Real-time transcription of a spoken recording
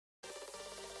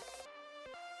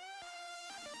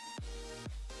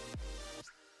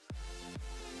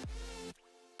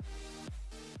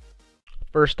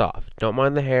First off, don't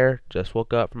mind the hair, just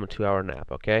woke up from a 2-hour nap,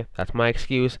 okay? That's my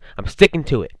excuse. I'm sticking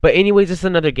to it. But anyways, this is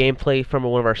another gameplay from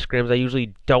one of our scrims. I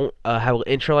usually don't have an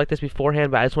intro like this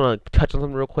beforehand, but I just want to touch on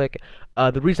something real quick.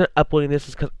 The reason I'm uploading this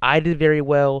is because I did very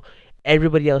well,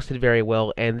 everybody else did very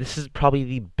well, and this is probably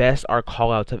the best our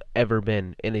callouts have ever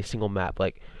been in a single map.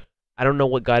 Like, I don't know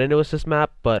what got into us this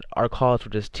map, but our callouts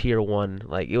were just tier 1.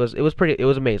 Like, it was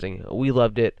amazing. We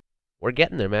loved it. We're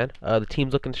getting there, man. The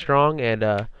team's looking strong,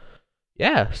 and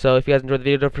yeah, so if you guys enjoyed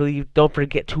the video, don't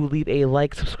forget to leave a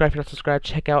like, subscribe if you're not subscribed,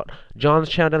 check out John's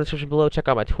channel down in the description below, check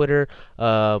out my Twitter,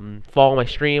 follow my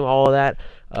stream, all of that.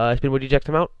 It's been Woody Jack,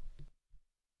 out.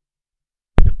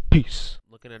 Peace.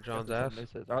 Looking at John's ass.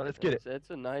 Alright, let's get it.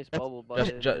 It's a nice bubble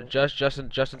butt.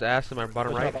 Justin's ass in my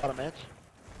bottom right. Bottom match.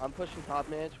 I'm pushing top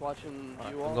match, watching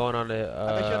you all. I'm going on the, I'm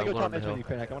actually I'm gonna go top going match on with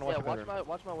the you, hill. Panic. I wanna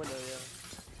watch my window, yeah.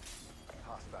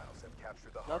 Hostiles have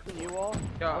captured the Nothing you all.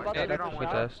 Yo, I'm about to they push don't out.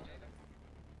 Contest.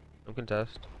 I'm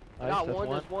contest. I got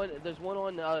one. There's one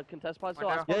on contest spot still.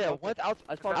 Window. Yeah, one's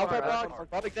I spawned outside bunker.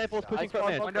 box. Rob example is pushing front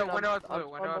man. Window I'm absolute,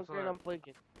 window absolute. and I'm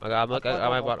flanking. I got my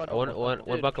bottom.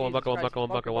 One bucket.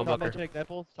 Top match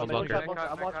Example. One I'm bunker.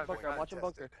 watching bunker. I'm watching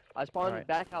bunker. I spawned Alright.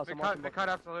 back house. I'm watching Mid bunker. cut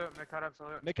absolute, mid cut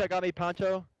absolute. Mika got me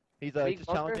Pancho. He's Big just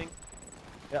bunker. challenging.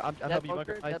 Yeah, I'm Dead helping you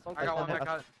bunker, bunker. Nice. dead bunker. I got one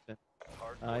Nice. mid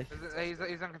cut. Nice.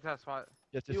 He's in contest spot.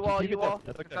 Just You all, keep you it there. all.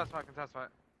 That's okay. Contest spot, contest spot.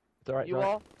 It's alright. You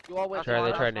all went. They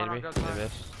That's tried fine, an enemy. that's They fine.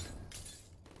 missed.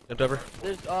 Jumped over.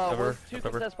 There's Cover, two cover.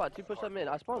 contest spot. Two push up mid.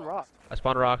 I spawned rock. I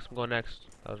spawned rocks. I'm going next.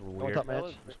 That was Going weird. top match.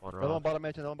 I spawned Another one rocks. bottom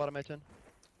match. Another one bottom match.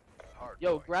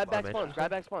 Yo, grab back Bottom spawns. edge.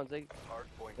 Grab back spawns. They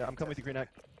Yeah, I'm coming with you, Green Neck.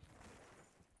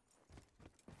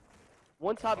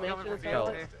 one top Coming mansion from is Yo.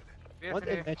 BSD. One's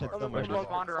in mansion Bunker,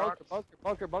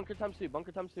 somewhere. bunker times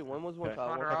two. One was one Okay. shot.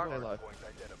 Spawn one rock. shot. Stay alive.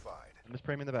 I'm just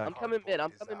praying in the back. I'm coming mid.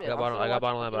 I'm coming I mid. got bottom. I got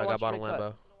bottom Lambo. I got bottom Watch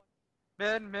Lambo. Mid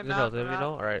Is it hill? map. Is it hill?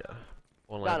 All right.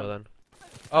 One Got Lambo him. then.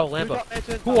 Oh, Two Lambo. top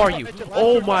mansion, Who top are top you? mansion, last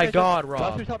Oh two top my mansion. God, Last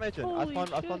Rob. two top mansion. I Holy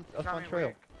spawn shit.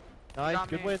 trail. Nice, Got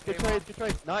good me, wins, good game trades, good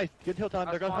trades. Nice, good hill time.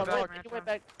 I They're gonna spawned spawn back. rocks. You went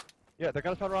back. Yeah, they're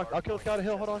gonna spawn rocks. I'll kill Scout a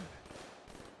hill. Hold on.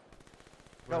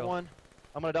 Got Real. one.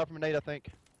 I'm gonna die from a nade, I think.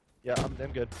 Yeah, I'm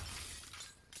good.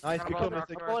 Nice, Got good a kill, bottom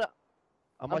Mystic. rock. I'm going up.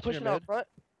 I'm I'm watching your pushing out mid. front.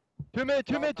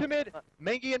 Two mid.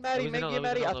 Mangy and Maddie, Louis Mangy and Louis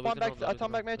Maddie. I Louis spawned back. Louis I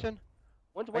spawned back Louis mansion.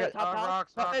 One I went got- top house.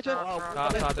 Rocks, Top rocks, mansion. rocks, Oh, rocks. Top,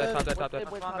 top, one top, top, did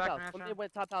top. went Spawn top back house. mansion. One did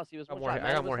went top house. He was I one got more. shot. I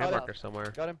got Man more was hit top markers house. somewhere.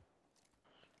 Got him.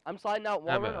 I'm sliding out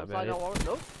Yeah, Walrus. I'm sliding out Walrus.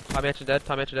 Nope. Top mansion dead.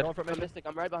 Top mansion Going dead. for mansion. Mystic,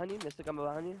 I'm right behind you. Mystic, I'm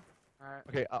behind you. Alright.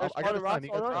 Okay, I There's got one this rock time.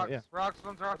 You on got us. time. Yeah. Rocks,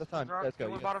 one's rocks, That's time. one's rocks. Let's go,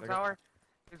 One you bottom guys, I got tower.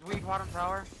 He's weak bottom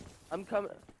tower. I'm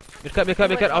coming. Mid cut.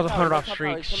 I was a 100 off Top streak.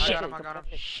 tower, he's Shit. coming I got him.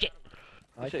 Shit.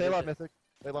 Nice, Shit, stay alive, shit. Mystic.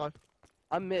 Stay alive.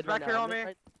 I'm mid He's back right here now. on me.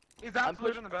 He's I'm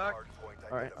absolute in the back.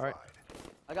 Alright.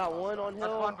 I got one on I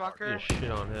hill. spawned bunker. Yeah,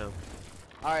 shit on him.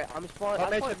 Alright, I'm spawned. Top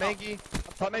I mansion, spawned Mangy.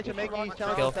 Top mansion, Mangy. He's Kill.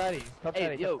 challenging Fatty. Top Hey,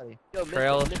 Fatty. yo. Top Fatty. Yo,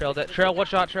 Trail dead. Trail one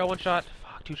shot. Trail one shot.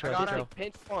 Fuck. Two trails. got Two him. trail.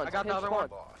 Pinch spawns. I got the pinch other one.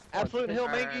 spawns. Absolute Hill,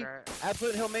 Alright, Mangy. alright.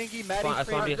 Absolute Hill, Mangy. Maddie, I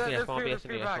spawned Free. BSD. I There's spawned two, BSD.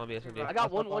 there's I spawned two BSD. I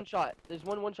got one shot. There's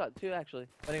one shot. Two actually.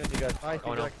 Fighting with you guys. Nice,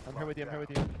 Oh, no. Jack. I'm here with you.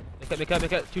 Mid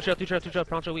cut. Two trail.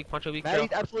 Poncho weak. Trail.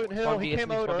 Maddie's Absolute Hill. Spawn He came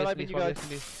BSD. out. Spawn Alright, BSD. you Spawn guys.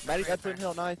 BSD. Maddie's Absolute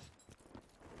Hill. Nice.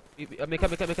 Mid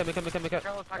cut.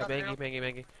 Carlos, I got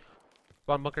Mangy.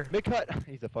 Spawn bunker. Mid cut.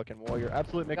 He's a fucking warrior.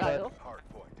 Absolute mid Got cut. hill.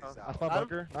 I spawned Got him.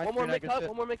 bunker. Nice. One more Green mid Egg, cut. good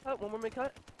One more mid cut. One more mid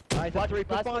cut. shit. Nice. That's three.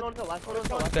 Push Last one spawn. on hill. Last one on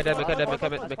hill. Mid cut dead.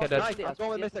 Mid cut dead. Nice. I'm going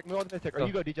with Mystic. Move on with Mystic. Or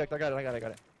you go, DJ. I got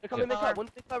it. They're coming mid cut. One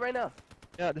mid cut right now.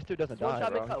 Yeah, this dude doesn't One die,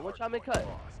 shot mid bro. cut. One shot mid cut.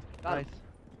 Got Nice. him.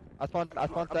 I spawned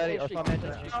Fatty. Or spawned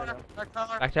mansion. Back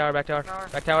tower.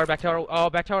 Back tower. Oh,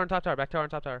 back tower and top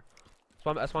tower.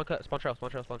 Spawn cut. Spawn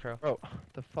trail. Bro,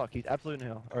 the fuck? He's absolute in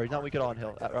hill. Or he's not weak at all in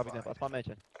hill. Rob example. I spawned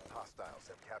mansion.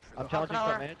 I'm challenging tower.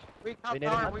 front mansion. Weak top They need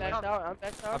tower. I'm Weak back top tower. I'm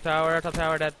back tower. Top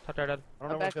tower dead. I don't know I'm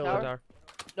where back Phil tower.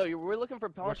 is. No, we're looking for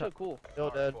Poncho. Cool. Phil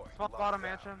dead. Top bottom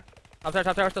mansion. Top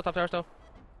tower still. Top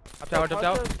tower jumped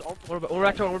out. We're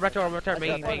back tower.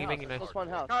 Mangy, nice. Spawn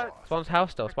house. Cut. Spawn's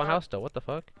house still. What the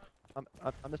fuck? I'm just I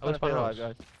was trying to stay spawn alive,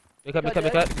 house. guys.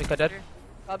 Mid cut dead.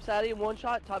 Top Sadie, one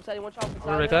shot.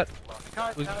 We're mid cut.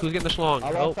 Cut. Who's getting the schlong?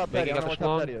 I Oh, Uh, lost top Fatty. Mangy I got don't the know what top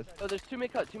schlong. Fatty is. Oh, there's two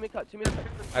mid cut.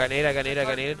 I got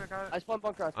naded. I spawned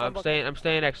bunker. I'm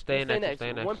staying next. Staying next.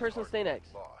 One person stay next.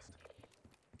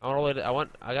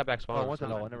 I got back spawn. Oh, once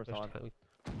and all, I never saw him.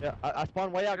 Yeah, I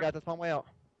spawned way out, guys. I spawned way out.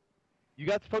 You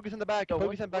guys focus in the back.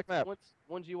 Focus in back map.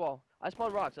 One's you all. I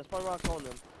spawned rocks on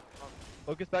them.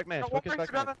 Focus back man. No, Focus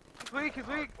back man. He's weak.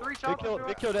 Three Big shots.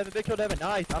 kill, Devin. Big kill, Devin.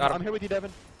 Nice. Got him. I'm here with you,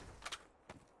 Devin.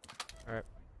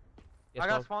 Yes, I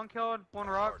got Mom. spawn killed. One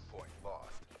rocks.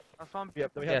 I spawn.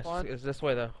 Yep. We have Yes, spawn. it's this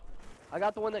way though. I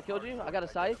got the one that killed you. I got a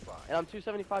scythe, and I'm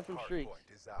 275 from streaks.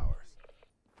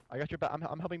 I got your back.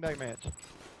 I'm helping back match.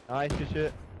 Nice, good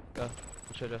shit. Good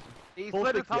shit, Justin. He's Full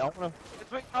lit 60. his I top. wanna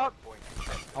It's wing up.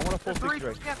 full 60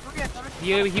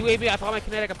 right. He waved me. I found my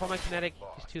kinetic.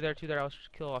 He's two there. I was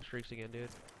kill off streaks again, dude.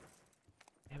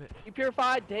 Damn it. He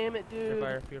purified. Damn it, dude.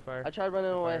 Purifier. I tried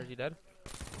running away. Is he dead?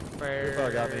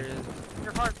 Purifier got me.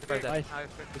 Your card. Right, Nice.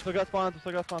 We still got spawns.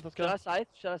 Let's go. Should I scythe?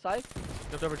 Should I scythe?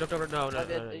 Jumped over. No. I did,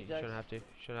 You exactly.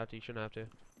 shouldn't have to.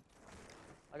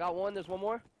 I got one. There's one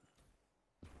more.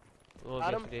 What was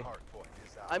Got him. yesterday?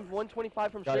 I'm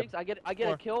 125 from Got him. streaks. I get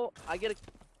More. a kill.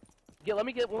 Let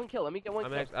me get one kill. Let me get one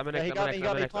I'm kill. next. I'm in Yeah, he next. got I'm me. in He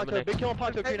got me. next. I'm in Poncho. next. Big kill on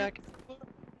Poncho. Green neck.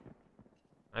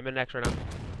 I'm in next right now.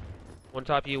 One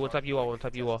top you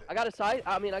all. I got a scythe.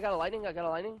 I got a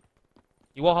lightning.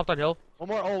 You all hopped on hill. One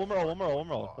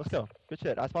more. Let's go. Good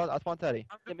shit. I spawned Teddy.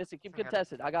 Get Mystic. Keep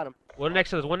contested. I got him. One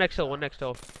next hill. Got him.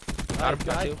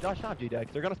 Got two. Josh Tom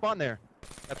G-Dex. They're gonna spawn there.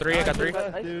 Got three. I got three.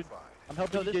 Nice. Dude. I'm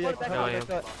helping No, you this get one back No, I am.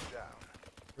 cut.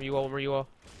 Where you all?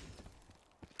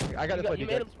 I got this way, You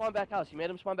made G-Dex. him spawn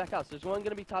back house. There's one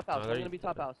gonna be top house. Oh, One there gonna you- be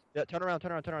top house. Yeah, turn around.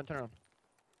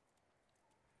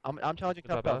 I'm challenging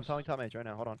Top top house. house? I'm challenging top mage right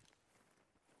now. Hold on.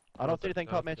 I don't see anything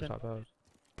top mansion.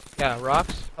 Yeah,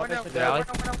 rocks. Top Window. mansion Yeah,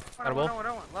 down.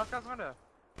 Window. Last guy's window.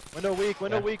 Window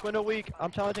weak.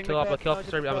 I'm challenging Kill off- mid-cut, kill off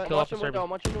the challenging Serbian, I'm a mid-cut. kill off Watch the your window. Serbian. I'm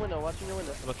watching your window. Watching your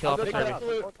window. I'm gonna kill off the I'll go Serbian. top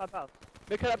absolute. One top house.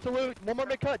 Mid-cut absolute. One more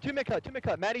mid-cut. Two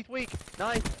mid-cut. Maddie's weak.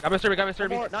 Nice. Got my Serbian.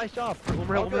 One more. Nice job. One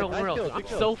more All good. Nice hill. kills, I'm good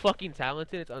kills. so fucking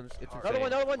talented. It's Another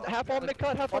insane. one. Half on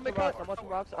mid-cut. I'm watching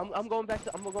rocks. I'm going back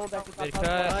to top Mid house. cut.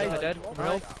 Nice. Dead.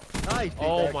 Nice. Nice.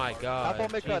 Oh G-Dex. my god. Half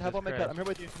on mid-cut. Jesus I'm Christ. here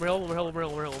with you.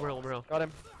 One hill. Got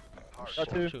him. Got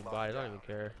two. Shooting bodies. I don't even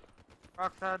care.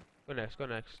 Rock's head. Go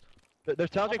next. They're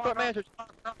challenging front manager.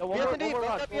 No, one more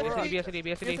rocks. BSND.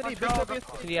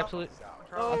 BSND absolute.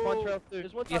 I spawned trails too.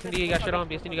 There's one top BSND you got shit on.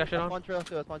 BSND you got shit I on.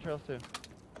 spawned trails too.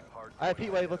 I have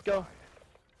heat wave. Let's go.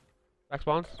 Back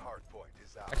spawns.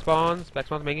 Back spawns.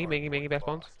 Mangy. Back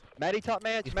spawns. Maddie top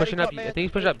man. He's Maddie pushing top up. man. I think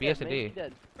he's pushing up Dead, BSND.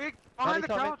 dead. Big behind the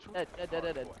Tommy. couch. Dead.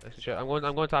 Nice shit. I'm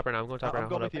going top right now. I'm Hold going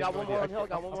up. with you. Got one more on hill.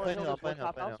 I'm playing hill, There's one I'm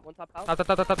top playing house. hill. One top house.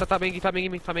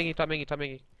 Top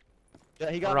Mangy. Yeah,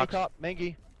 he got Rocks. me top.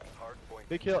 Mangy.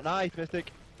 Big kill. Nice,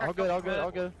 Mystic. All good.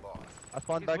 I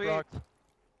spawned He's back weak. rocks.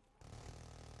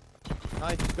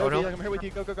 Nice. Go, no. D. I'm here with you.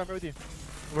 Go. I'm here with you.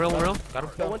 Real. Got him.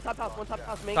 No, one top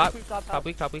house. Main Top. two top Top house.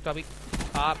 weak.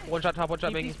 One shot. Keep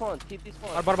Mangy. these spawns. Keep these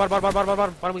spawns.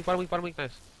 Bottom weak.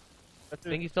 Nice. That's it.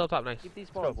 Mangy's still up top. Nice. Keep these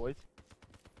Let's go, spawns. boys.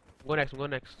 I'm going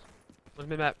next. What's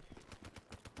mid map?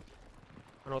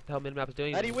 I don't know what the hell mid map is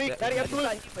doing. Maddie weak. That- Maddie that-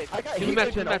 absolute. I got Two heat map.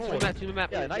 wave. Two in map. the Two hole. map. Two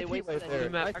map. Yeah, nice They heat wasted wave that. there. Two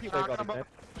map. Nice heat wave on man.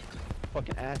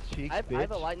 Fucking ass cheeks, I have a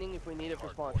bitch. lightning if we need it for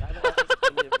spawns. I have a lightning if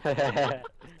we need it for spawns.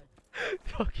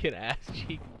 Fucking ass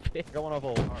cheek bitch. I got one off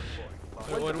hold.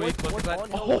 One weak. One side. on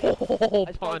hill. Oh,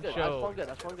 I spawned poncho.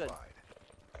 good.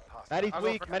 Maddie's I'll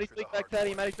go weak. for Maddie's weak back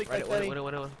Teddy. Maddie's weak back Right. Teddy.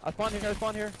 One. I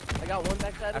spawned here. I got one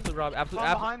back side. Absolute Rob. Spawn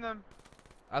behind them.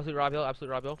 Absolute Rob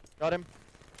Hill. Got him.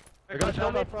 They're Big gonna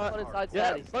kill. show up front. Inside Yeah,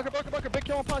 Sadie. Bunker. Big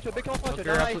kill on Poncho. Okay, Nice.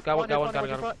 absolute- got one, Spawn got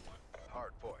here, him. front.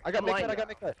 I got I'm mid lying. cut. I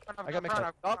got mid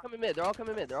cut. They're all coming mid. They're all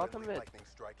coming mid.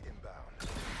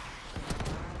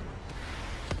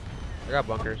 I got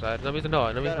bunker side. Nobody's no.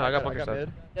 I got bunker side.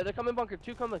 mid. Yeah, they're coming bunker.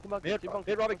 Two coming bunker. Mid, Two bunker.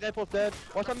 mid Rob example's dead.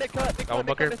 Watch on mid cut. Got one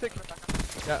bunker. Mystic.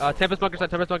 Yeah, Tempest bunker side.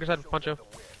 Poncho.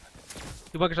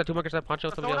 Two bunker side. Poncho.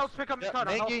 Somebody Someone else. else pick up the Yeah, cut.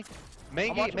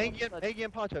 Mangy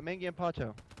and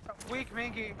Poncho. Weak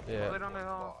Mingy. Yeah. Lit on the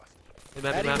hill. Mid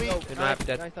map. Maddie Mid weak. map.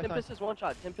 Dead. Nice. Tempest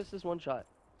is one shot.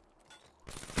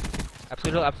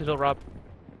 Absolute Hill. Rob.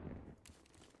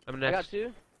 I'm I got next.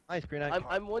 two. Nice, green eye.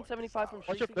 I'm 175 from Watch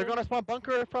streaks it, they're again. gonna spawn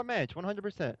bunker from edge,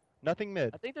 100%. Nothing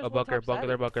mid. I think there's Oh, one bunker. top side.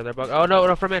 They're bunker. Oh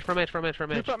no, from edge. Two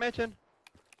front mansion.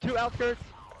 Two outskirts.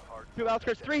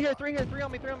 Three here. Three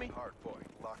on me.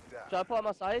 Should I pull out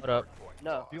my side? What up?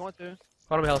 No. If you want to.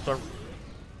 Bottom Hellstorm.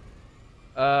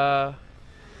 I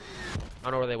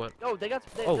don't know where they went. No, they got.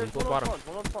 Oh, There's go one on bottom.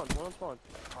 spawn. One on spawn.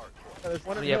 Yeah, there's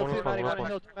one in Yeah, hill, one on two spawn, Maddie, one on one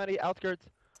in hill, two Maddie, outskirts.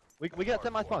 We got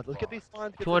semi spawns. Let's get these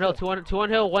spawns. Get Two on this hill. Two on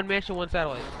hill. One mansion. One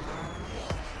satellite.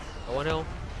 One hill.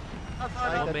 Nice, One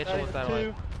that's mansion. Maddie, One that's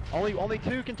satellite. two. Only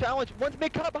two can challenge. One's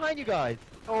mid cut behind you guys.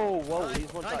 Oh, whoa,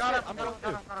 he's one I shot. got it. I'm going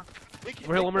to. Big-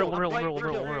 One hill. big One kill. I'm hill. playing-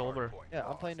 One hill. Yeah,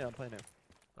 I'm playing new.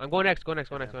 I'm going next. Go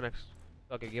next.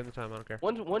 Okay, give him the time. I don't care.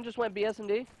 One just went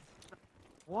BS&D.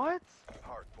 What?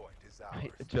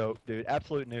 Joke, dude.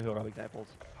 Absolute new hero examples.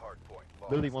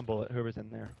 Literally one bullet. Whoever's in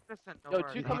there. Listen, don't Yo,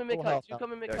 worry. two coming Full mid cut. health Two now.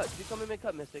 coming mid cut. Two coming mid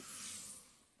cut. Mystic.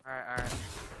 Alright.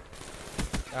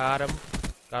 Got him.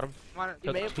 Come on. He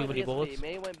may have Too went many BS&D. bullets. He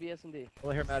may have went BS&D.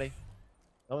 Well, here, Maddie.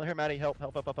 Don't hear Maddie. Help.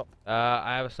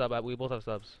 I have a sub. We both have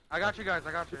subs. I got you guys.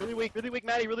 I got you. Really weak,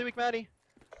 Maddie. Really weak, Maddie.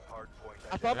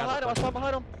 I spawned identified.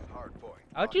 behind him.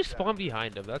 How'd you spawn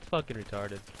behind him? That's fucking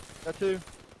retarded. Got two.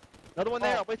 Another one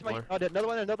there. Oh, I'm wasting my. more. Oh, another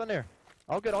one there.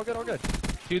 All good.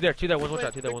 Two there. One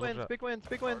shot. Big wins.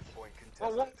 Well,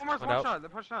 one more One one out. shot. The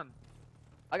push done.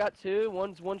 I got two.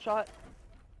 One's one shot.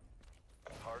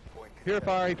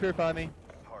 Purifier, he purified me.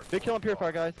 Big kill on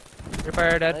Purifier, guys. You're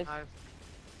fire dead. Nice. Nice.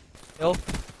 Hill.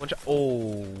 One shot.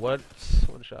 Oh, what?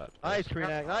 One shot. Nice,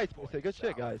 Kreenak. Nice. Good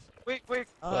shit, guys. Weak. Nice,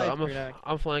 Kreenak.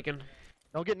 I'm flanking.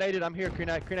 Don't get naded. I'm here,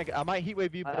 Kreenak. I might heat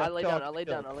wave you, but I lay down. still-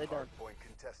 I lay down.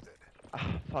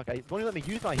 Ah, fuck, I won't even let me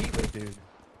use my heat wave, dude.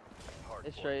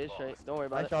 It's straight. Don't worry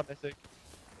about Nice it. job, Mystic.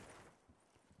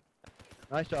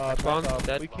 Nice job. Spawn, nice job.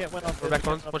 dead. We can't win on We're back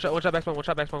spawns. One shot back spawn. One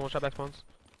shot back spawns.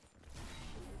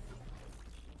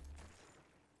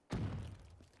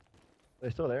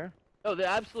 They're still there? No, they're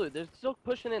absolute. They're still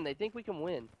pushing in. They think we can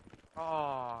win.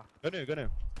 Oh, Go new.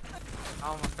 I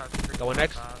almost got streaked Going like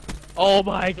next. that. Oh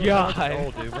my god.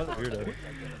 Oh, dude, what a weirdo.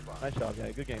 Nice job,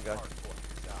 guys. Good game, guys.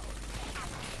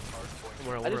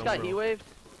 I just got heat waves.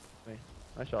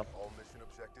 Nice job.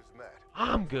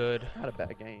 I'm good. Not a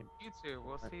bad game. You two.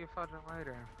 We'll see you fucking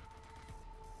later.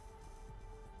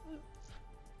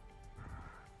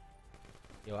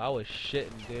 Yo, I was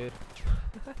shitting, dude.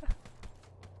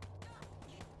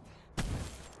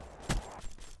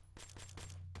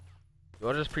 You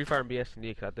wanna just pre-fire and BS&D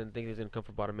because I didn't think he was gonna come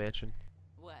from bottom mansion.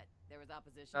 What? There was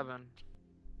opposition. 7.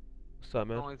 What's up,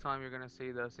 The man? only time you're gonna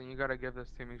see this, and you gotta give this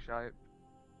to me, Shite.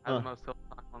 I Huh. have the most hill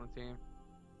time on the team.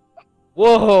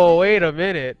 Whoa, wait a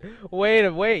minute.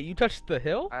 Wait, you touched the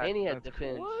hill? And he had That's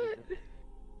defense. What?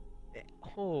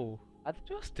 Oh, I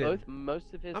Justin. Both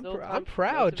most of his I'm hill pr- time. I'm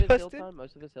proud, most of his hill Justin. time,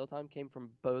 most of his hill time came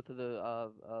from both of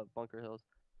the bunker hills.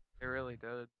 They really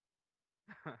did.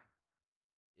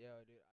 Yeah, dude.